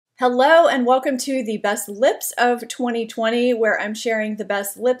Hello and welcome to the best lips of 2020, where I'm sharing the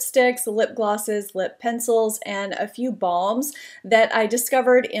best lipsticks, lip glosses, lip pencils, and a few balms that I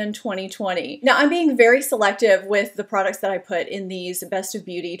discovered in 2020. Now, I'm being very selective with the products that I put in these Best of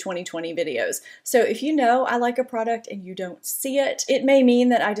Beauty 2020 videos. So if you know I like a product and you don't see it, it may mean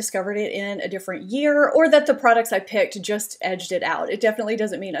that I discovered it in a different year or that the products I picked just edged it out. It definitely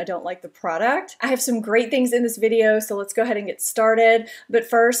doesn't mean I don't like the product. I have some great things in this video, so let's go ahead and get started. But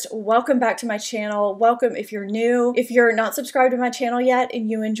first, welcome back to my channel. Welcome if you're new. If you're not subscribed to my channel yet and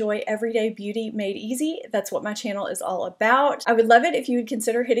you enjoy everyday beauty made easy, that's what my channel is all about. I would love it if you would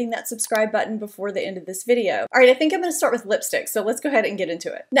consider hitting that subscribe button before the end of this video. All right, I think I'm going to start with lipstick, so let's go ahead and get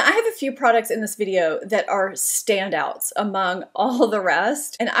into it. Now, I have a few products in this video that are standouts among all the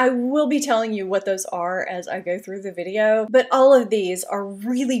rest, and I will be telling you what those are as I go through the video, but all of these are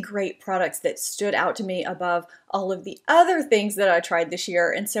really great products that stood out to me above all of the other things that I tried this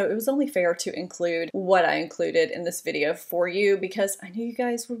year, and so it was only fair to include what I included in this video for you because I knew you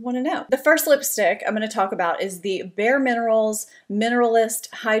guys would want to know. The first lipstick I'm going to talk about is the Bare Minerals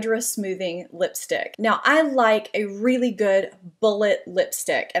Mineralist Hydra Smoothing Lipstick. Now, I like a really good bullet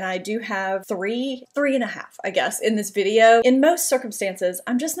lipstick, and I do have three and a half, I guess, in this video. In most circumstances,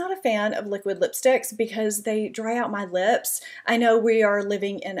 I'm just not a fan of liquid lipsticks because they dry out my lips. I know we are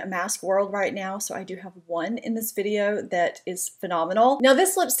living in a mask world right now, so I do have one in this video that is phenomenal. Now,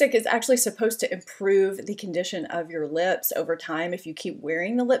 this lipstick is actually supposed to improve the condition of your lips over time if you keep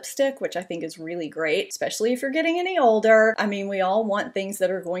wearing the lipstick, which I think is really great, especially if you're getting any older. I mean, we all want things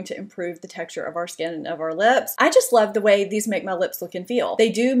that are going to improve the texture of our skin and of our lips. I just love the way these make my lips look and feel. They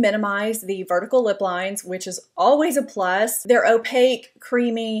do minimize the vertical lip lines, which is always a plus. They're opaque,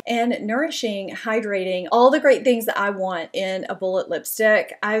 creamy, and nourishing, hydrating, all the great things that I want in a bullet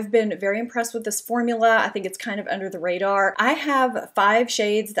lipstick. I've been very impressed with this formula. I think it's kind of under the radar. I have 5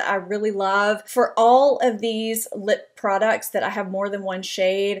 shades that I really love. For all of these lip products that I have more than one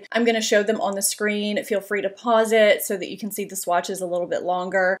shade, I'm going to show them on the screen. Feel free to pause it so that you can see the swatches a little bit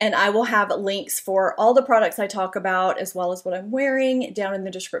longer. And I will have links for all the products I talk about as well as what I'm wearing down in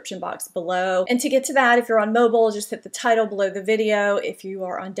the description box below. And to get to that, if you're on mobile, just hit the title below the video. If you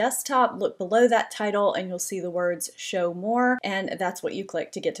are on desktop, look below that title and you'll see the words show more. And that's what you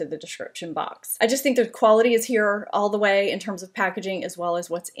click to get to the description box. I just think the quality is here all the way in terms of packaging as well as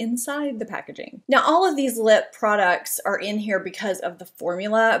what's inside the packaging. Now, all of these lip products are in here because of the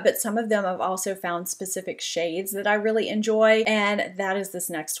formula, but some of them I've also found specific shades that I really enjoy, and that is this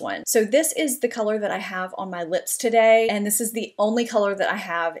next one. So this is the color that I have on my lips today, and this is the only color that I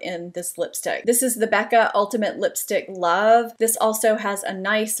have in this lipstick. This is the Becca Ultimate Lipstick Love. This also has a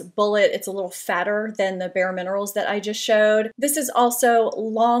nice bullet. It's a little fatter than the Bare Minerals that I just showed. This is also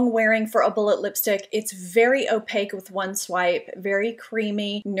long wearing for a bullet lipstick. It's very opaque with one swipe, very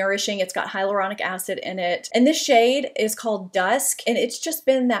creamy, nourishing. It's got hyaluronic acid in it. And this shade is called Dusk, and it's just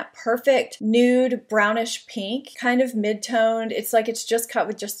been that perfect nude brownish pink, kind of mid-toned. It's like it's just cut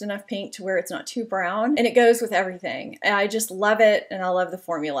with just enough pink to where it's not too brown, and it goes with everything. I just love it, and I love the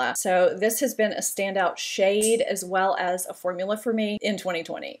formula. So this has been a standout shade as well as a formula for me in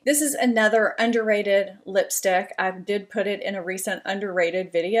 2020. This is another underrated lipstick. I did put it in a recent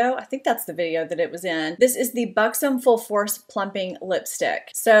underrated video. I think that's the video that it was in. This is the Buxom Full Force Plumping Lipstick.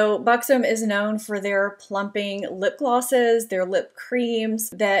 So Buxom is known for their plumping lip glosses, their lip creams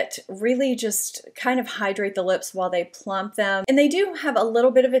that really just kind of hydrate the lips while they plump them. And they do have a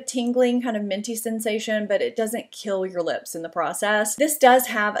little bit of a tingling, kind of minty sensation, but it doesn't kill your lips in the process. This does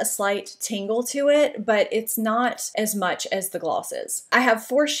have a slight tingle to it, but it's not as much as the glosses. I have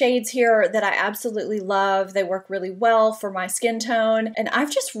 4 shades here that I absolutely love. They work really well for my skin tone, and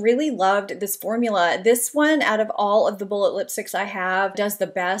I've just really loved this formula. This one, out of all of the bullet lipsticks I have, does the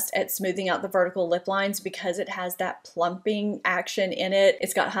best at smoothing out the vertical lip lines because it has that plumping action in it.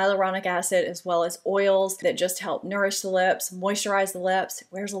 It's got hyaluronic acid as well as oils that just help nourish the lips, moisturize the lips. It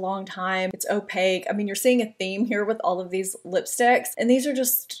wears a long time. It's opaque. I mean, you're seeing a theme here with all of these lipsticks, and these are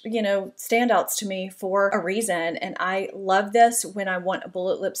just, you know, standouts to me for a reason. And I love this when I want a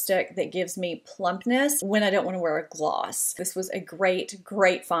bullet lipstick that gives me plumpness when I don't want to wear a gloss. This was a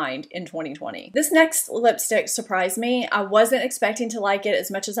great find in 2020. This next lipstick surprised me. I wasn't expecting to like it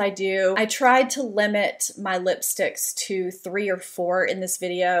as much as I do. I tried to limit my lipsticks to 3 or 4 in this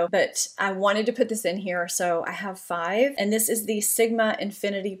video, but I wanted to put this in here, so I have 5. And this is the Sigma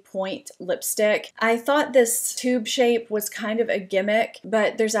Infinity Point lipstick. I thought this tube shape was kind of a gimmick,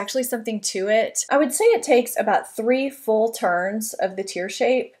 but there's actually something to it. I would say it takes about 3 full turns of the tear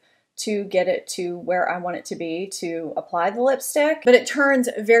shape to get it to where I want it to be to apply the lipstick, but it turns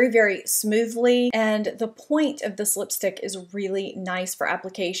very, very smoothly, and the point of this lipstick is really nice for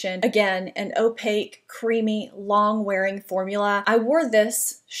application. Again, an opaque, creamy, long-wearing formula. I wore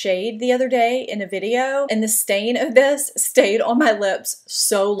this shade the other day in a video, and the stain of this stayed on my lips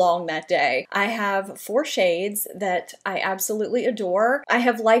so long that day. I have 4 shades that I absolutely adore. I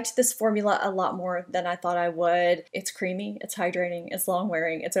have liked this formula a lot more than I thought I would. It's creamy, it's hydrating, it's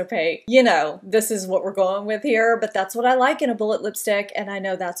long-wearing, it's opaque. You know, this is what we're going with here, but that's what I like in a bullet lipstick, and I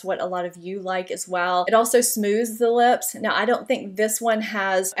know that's what a lot of you like as well. It also smooths the lips. Now, I don't think this one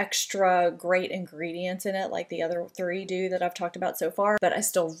has extra great ingredients in it like the other 3 do that I've talked about so far, but I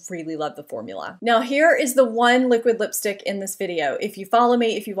still really love the formula. Now, here is the one liquid lipstick in this video. If you follow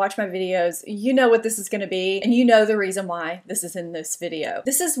me, if you watch my videos, you know what this is going to be, and you know the reason why this is in this video.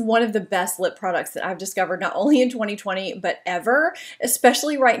 This is one of the best lip products that I've discovered, not only in 2020, but ever,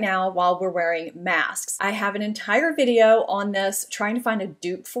 especially right now while we're wearing masks. I have an entire video on this trying to find a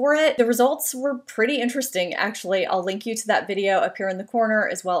dupe for it. The results were pretty interesting, actually. I'll link you to that video up here in the corner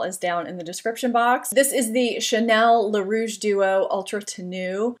as well as down in the description box. This is the Chanel Le Rouge Duo Ultra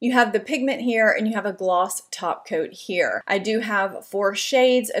Tenue. You have the pigment here and you have a gloss top coat here. I do have 4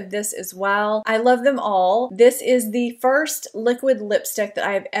 shades of this as well. I love them all. This is the first liquid lipstick that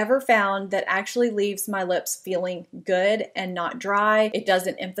I have ever found that actually leaves my lips feeling good and not dry. It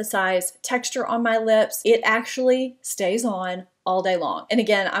doesn't emphasize texture on my lips. It actually stays on all day long. And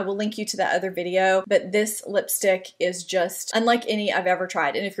again, I will link you to that other video, but this lipstick is just unlike any I've ever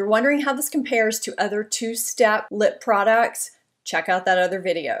tried. And if you're wondering how this compares to other 2-step lip products, check out that other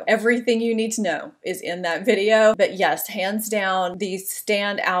video. Everything you need to know is in that video. But yes, hands down, the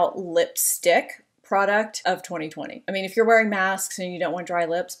standout lipstick product of 2020. I mean, if you're wearing masks and you don't want dry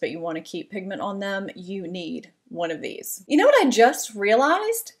lips, but you want to keep pigment on them, you need one of these. You know what I just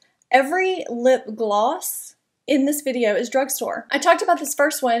realized? Every lip gloss in this video is drugstore. I talked about this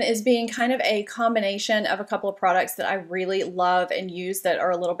first one as being kind of a combination of a couple of products that I really love and use that are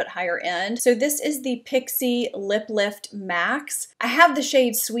a little bit higher end. So this is the Pixi Lip Lift Max. I have the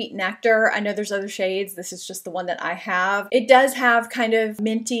shade Sweet Nectar. I know there's other shades. This is just the one that I have. It does have kind of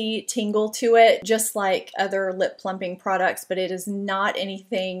minty tingle to it, just like other lip plumping products, but it is not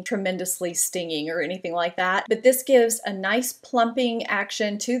anything tremendously stinging or anything like that. But this gives a nice plumping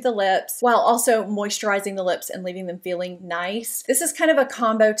action to the lips while also moisturizing the lips and leaving them feeling nice. This is kind of a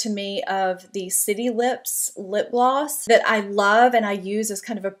combo to me of the City Lips lip gloss that I love and I use as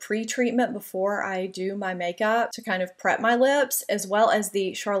kind of a pre-treatment before I do my makeup to kind of prep my lips, as well as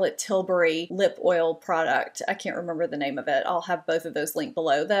the Charlotte Tilbury lip oil product. I can't remember the name of it. I'll have both of those linked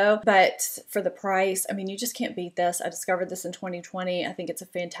below though. But for the price, I mean, you just can't beat this. I discovered this in 2020. I think it's a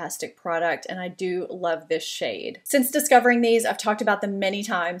fantastic product and I do love this shade. Since discovering these, I've talked about them many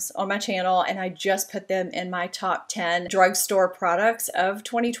times on my channel and I just put them in my top 10 drugstore products of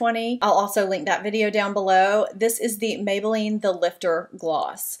 2020. I'll also link that video down below. This is the Maybelline The Lifter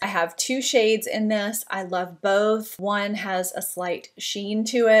Gloss. I have 2 shades in this. I love both. One has a slight sheen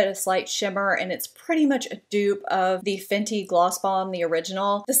to it, a slight shimmer, and it's pretty much a dupe of the Fenty Gloss Bomb, the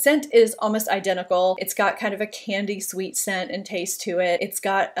original. The scent is almost identical. It's got kind of a candy sweet scent and taste to it. It's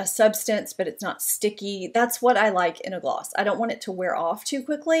got a substance, but it's not sticky. That's what I like in a gloss. I don't want it to wear off too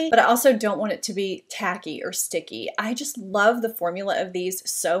quickly, but I also don't want it to be tacky or sticky. I just love the formula of these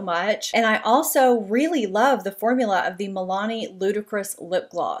so much. And I also really love the formula of the Milani Ludicrous Lip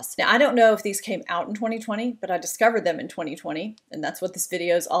Gloss. Now, I don't know if these came out in 2020, but I discovered them in 2020, and that's what this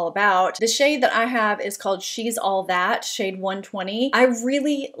video is all about. The shade that I have is called She's All That, shade 120. I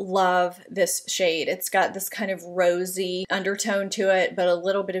really love this shade. It's got this kind of rosy undertone to it, but a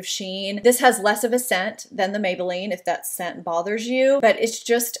little bit of sheen. This has less of a scent than the Maybelline, if that scent bothers you, but it's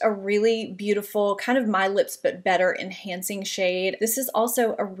just a really beautiful, kind of my lips but better enhancing shade. This is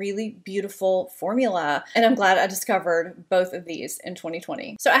also a really beautiful formula, and I'm glad I discovered both of these in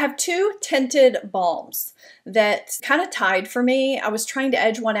 2020. So I have 2 tinted balms that kind of tied for me. I was trying to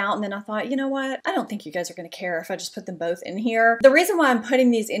edge one out, and then I thought, you know what? I don't think you guys are going to care if I just put them both in here. The reason why I'm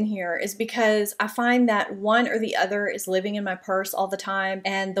putting these in here is because I find that one or the other is living in my purse all the time,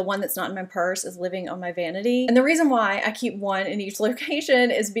 and the one that's not in my purse is living on my vanity. And the reason why I keep one in each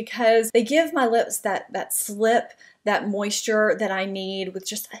location is because they give my lips that slip, that moisture that I need with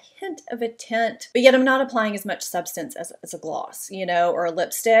just a hint of a tint, but yet I'm not applying as much substance as a gloss, you know, or a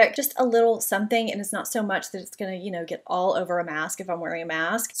lipstick, just a little something, and it's not so much that it's gonna, you know, get all over a mask if I'm wearing a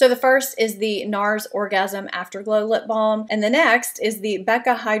mask. So the first is the NARS Orgasm Afterglow Lip Balm, and the next is the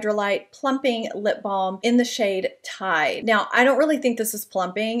Becca Hydrolite Plumping Lip Balm in the shade Tide. Now, I don't really think this is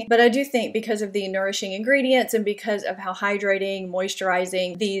plumping, but I do think because of the nourishing ingredients and because of how hydrating,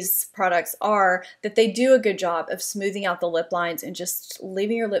 moisturizing these products are, that they do a good job of smoothing out the lip lines and just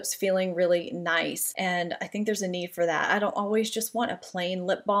leaving your lips feeling really nice. And I think there's a need for that. I don't always just want a plain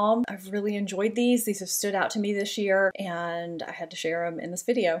lip balm. I've really enjoyed these. These have stood out to me this year, and I had to share them in this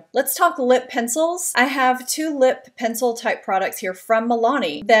video. Let's talk lip pencils. I have two lip pencil type products here from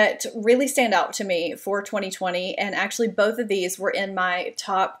Milani that really stand out to me for 2020, and actually both of these were in my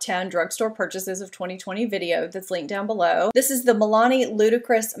top 10 drugstore purchases of 2020 video that's linked down below. This is the Milani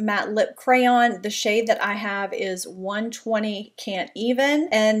Ludicrous Matte Lip Crayon. The shade that I have is 120 Can't Even,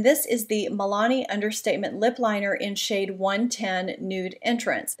 and this is the Milani Understatement Lip Liner in shade 110 Nude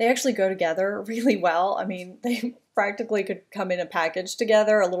Entrance. They actually go together really well. I mean, they practically could come in a package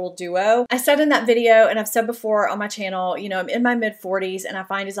together, a little duo. I said in that video, and I've said before on my channel, you know, I'm in my mid-40s, and I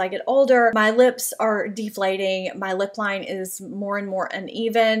find as I get older, my lips are deflating, my lip line is more and more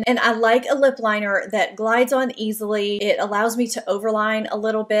uneven, and I like a lip liner that glides on easily. It allows me to overline a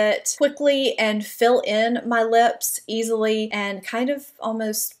little bit quickly and fill in my lips easily, and kind of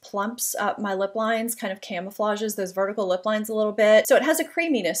almost plumps up my lip lines, kind of camouflages those vertical lip lines a little bit. So it has a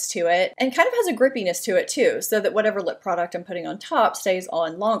creaminess to it, and kind of has a grippiness to it too, so that whatever lip product I'm putting on top stays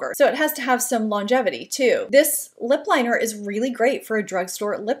on longer. So it has to have some longevity too. This lip liner is really great for a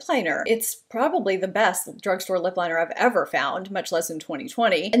drugstore lip liner. It's probably the best drugstore lip liner I've ever found, much less in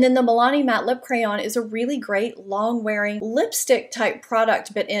 2020. And then the Milani Matte Lip Crayon is a really great long-wearing lipstick type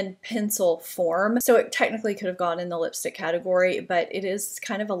product, but in pencil form. So it technically could have gone in the lipstick category, but it is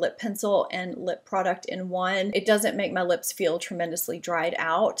kind of a lip pencil and lip product in one. It doesn't make my lips feel tremendously dried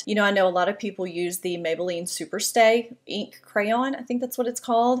out. You know, I know a lot of people use the Maybelline Superstay ink crayon, I think that's what it's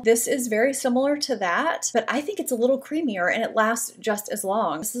called. This is very similar to that, but I think it's a little creamier and it lasts just as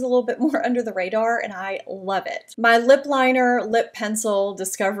long. This is a little bit more under the radar, and I love it. My lip liner, lip pencil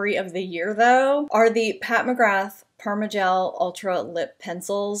discovery of the year, though, are the Pat McGrath Permagel Ultra Lip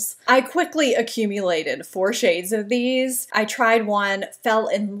Pencils. I quickly accumulated 4 shades of these. I tried one, fell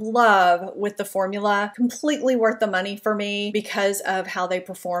in love with the formula, completely worth the money for me because of how they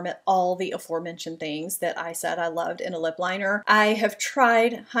perform at all the aforementioned things that I said I loved in a lip liner. I have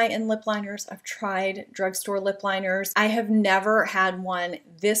tried high-end lip liners. I've tried drugstore lip liners. I have never had one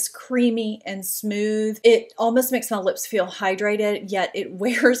this creamy and smooth. It almost makes my lips feel hydrated, yet it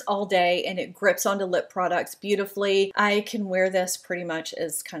wears all day and it grips onto lip products beautifully. I can wear this pretty much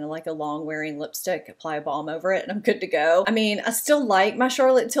as kind of like a long wearing lipstick, apply a balm over it, and I'm good to go. I mean, I still like my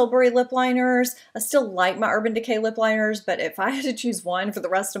Charlotte Tilbury lip liners. I still like my Urban Decay lip liners, but if I had to choose one for the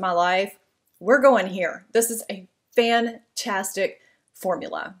rest of my life, we're going here. This is a fantastic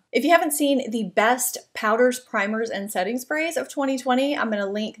formula. If you haven't seen the best powders, primers, and setting sprays of 2020, I'm going to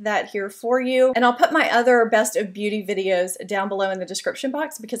link that here for you. And I'll put my other best of beauty videos down below in the description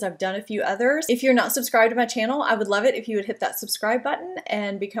box because I've done a few others. If you're not subscribed to my channel, I would love it if you would hit that subscribe button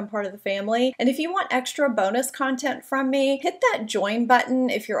and become part of the family. And if you want extra bonus content from me, hit that join button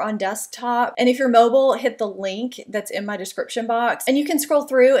if you're on desktop. And if you're mobile, hit the link that's in my description box. And you can scroll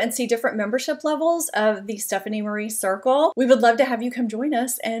through and see different membership levels of the Stephanie Marie Circle. We would love to have you come join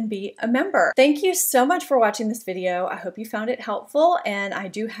us and be a member. Thank you so much for watching this video. I hope you found it helpful, and I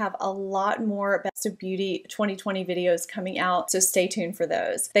do have a lot more Best of Beauty 2020 videos coming out, so stay tuned for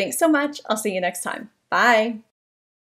those. Thanks so much. I'll see you next time. Bye.